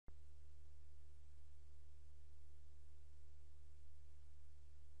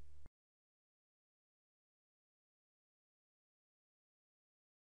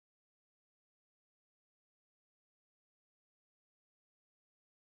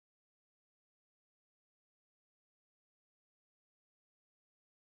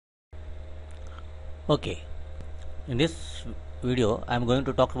Okay, in this video I am going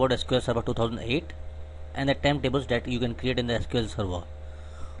to talk about SQL Server 2008 and the temp tables that you can create in the SQL Server.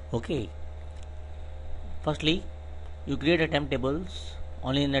 Okay, firstly you create a temp tables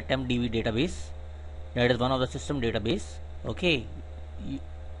only in the tempdb database, that is one of the system database. Okay,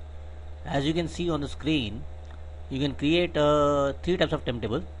 as you can see on the screen, you can create three types of temp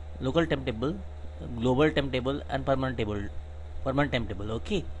table: local temp table, global temp table, and permanent temp table.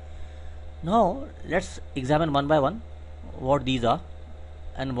 Okay, now let's examine one by one what these are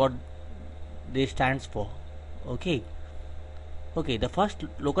and what they stands for. Okay, the first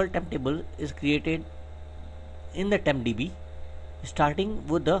local temp table is created in the tempdb starting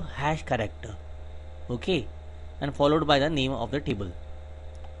with the hash character, okay, and followed by the name of the table.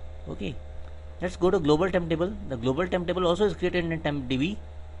 Okay, let's go to global temp table. The global temp table also is created in tempdb.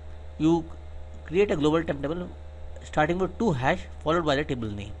 You create a global temp table starting with 2 hash followed by the table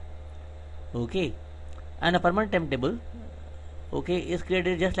name. Okay, and a permanent temp table, okay, is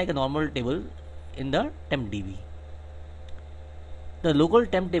created just like a normal table in the tempdb. The local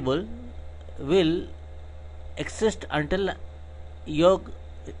temp table will exist until your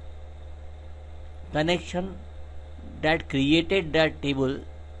connection that created that table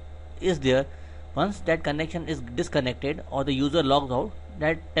is there. Once that connection is disconnected or the user logs out,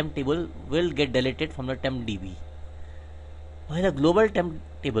 that temp table will get deleted from the tempdb. While the global temp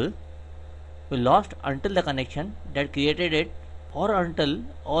table will last until the connection that created it or until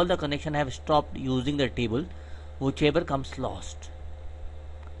all the connection have stopped using the table, whichever comes last.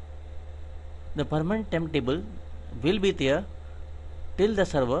 The permanent temp table will be there till the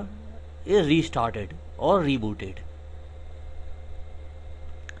server is restarted or rebooted.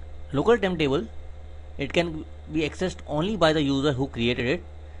 Local temp table, it can be accessed only by the user who created it.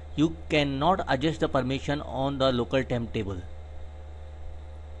 You cannot adjust the permission on the local temp table.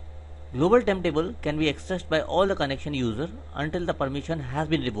 Global temp table can be accessed by all the connection user until the permission has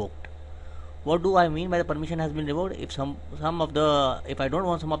been revoked. What do I mean by the permission has been revoked? If if I don't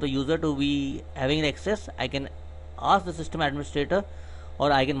want some of the user to be having access, I can ask the system administrator,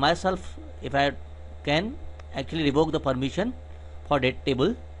 or I can myself, if I can actually revoke the permission for that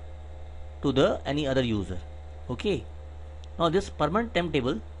table to the any other user. Okay, now this permanent temp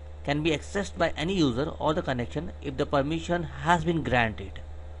table can be accessed by any user or the connection if the permission has been granted.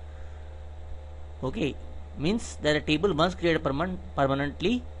 Okay, means that a table once created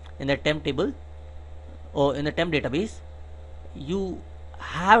permanently in the temp table or in the temp database, you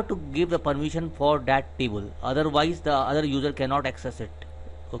have to give the permission for that table, otherwise the other user cannot access it.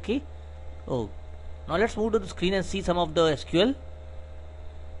 Okay, now let's move to the screen and see some of the SQL.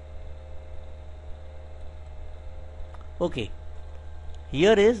 Okay,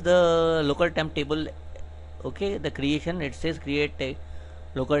 here is the local temp table. Okay, the creation, it says create a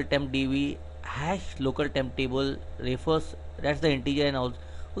local temp db hash local temp table refers, that's the integer and all.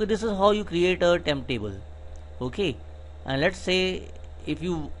 Okay, this is how you create a temp table. Okay, and let's say if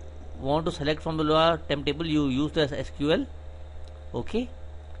you want to select from the temp table, you use the SQL. Okay,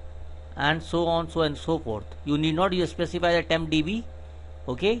 and so on, so and so forth. You need not specify the tempdb.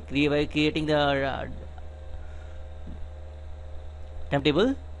 Okay, by creating the temp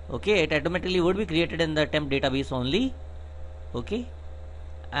table. Okay, it automatically would be created in the temp database only. Okay,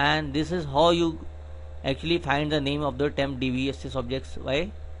 and this is how you actually find the name of the tempdb sys objects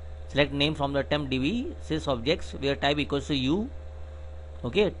by select name from the tempdb sys objects where type equals to u.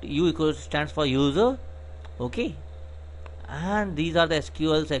 Okay, u equals stands for user. Okay, and these are the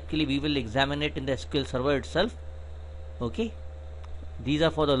SQLs. Actually we will examine it in the SQL server itself. Okay, these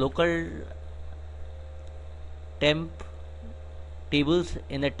are for the local temp tables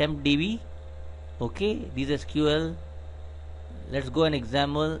in the tempdb. Okay, these SQL. Let's go and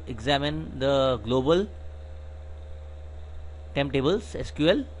examine the global temp tables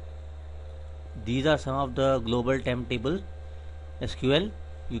SQL. These are some of the global temp table SQL.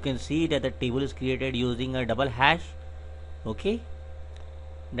 You can see that the table is created using a double hash. Okay,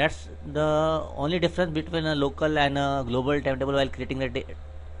 that's the only difference between a local and a global temp table while creating the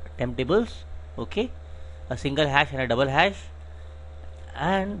temp tables. Okay, a single hash and a double hash.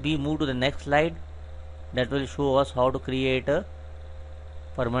 And we move to the next slide that will show us how to create a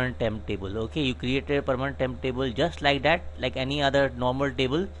permanent temp table. Okay, you created a permanent temp table just like that, like any other normal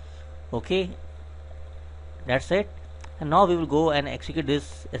table. Okay, that's it. And now we will go and execute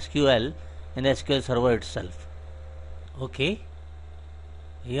this SQL in the SQL server itself. Okay,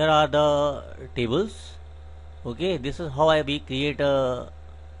 here are the tables. Okay, this is how we create a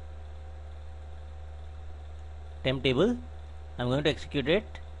temp table. I'm going to execute it.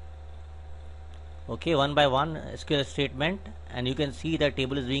 Okay, one by one SQL statement, and you can see the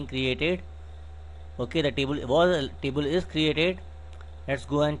table is being created Okay, the table is created. Let's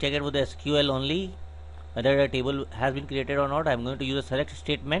go and check it with the SQL only whether the table has been created or not. I'm going to use a select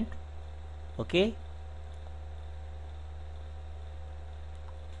statement. Okay,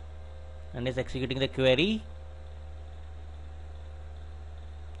 and it's executing the query.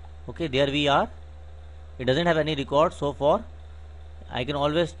 Okay, there we are. It doesn't have any record so far. I can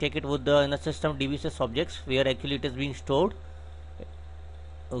always check it with the in the system db objects where actually it is being stored.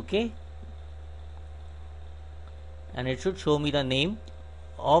 Okay, and it should show me the name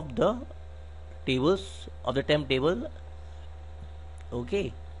of the tables of the temp table.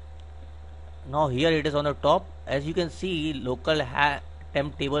 Okay, now here it is on the top. As you can see, local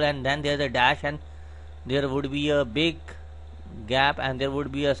temp table, and then there's a dash, and there would be a big gap, and there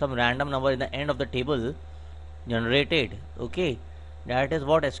would be some random number in the end of the table generated. Okay, that is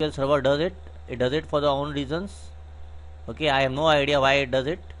what SQL Server does it. It does it for the own reasons. Okay, I have no idea why it does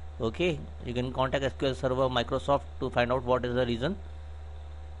it. Okay, you can contact SQL Server Microsoft to find out what is the reason.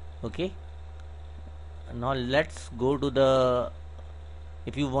 Okay, now let's go to the,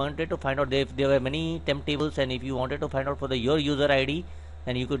 if you wanted to find out if there were many temp tables, and if you wanted to find out for the your user ID,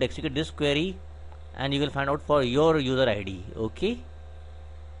 then you could execute this query and you will find out for your user ID. Okay,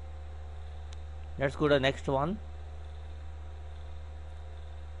 let's go to the next one.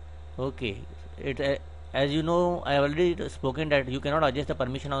 Okay, as you know, I have already spoken that you cannot adjust the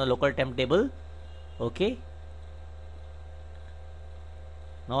permission on the local temp table. Okay,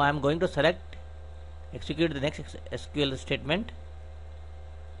 now I am going to select execute the next SQL statement.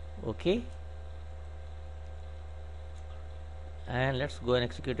 Okay, and let's go and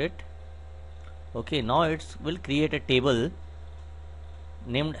execute it. Okay, now it will create a table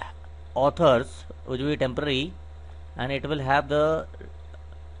named authors, which will be temporary, and it will have the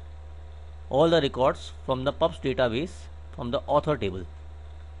all the records from the pubs database from the author table.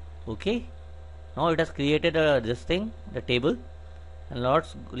 Okay, now it has created this thing, the table, and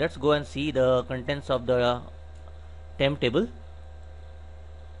let's go and see the contents of the temp table.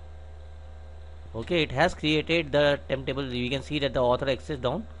 Okay, it has created the temp table. We can see that the author exists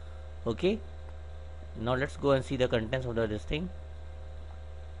down. Okay, now let's go and see the contents of this thing.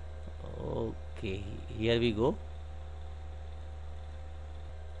 Okay, here we go.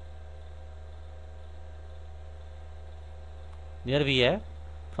 There we have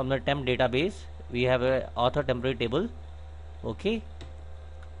from the temp database we have a author temporary table. Okay,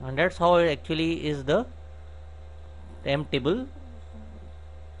 and that's how it actually is the temp table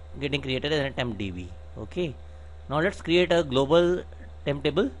getting created as a tempdb. Okay, now let's create a global temp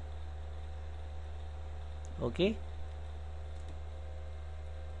table. Okay,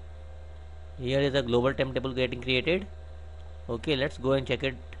 here is a global temp table getting created. Okay, let's go and check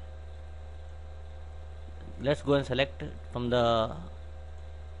it. Let's go and select from the,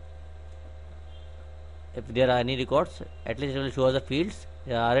 if there are any records, at least it will show us the fields.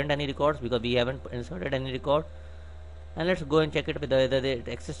 There aren't any records because we haven't inserted any record. And let's go and check it whether it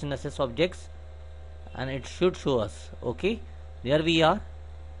exists in the sys objects, and it should show us. Okay, there we are.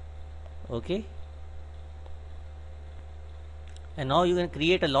 Okay, and now you can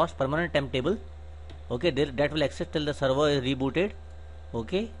create a lost permanent temp table. Okay, that will exist till the server is rebooted.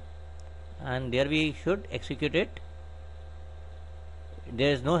 Okay, and there we should execute it.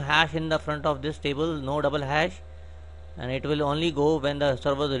 There is no hash in the front of this table, no double hash, and it will only go when the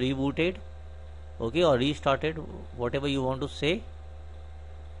server is rebooted. Okay, or restarted, whatever you want to say.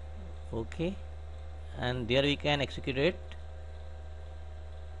 Okay, and there we can execute it.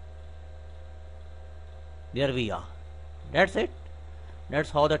 There we are. That's it. That's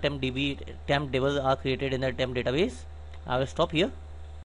how the temp tables are created in the temp database. I will stop here.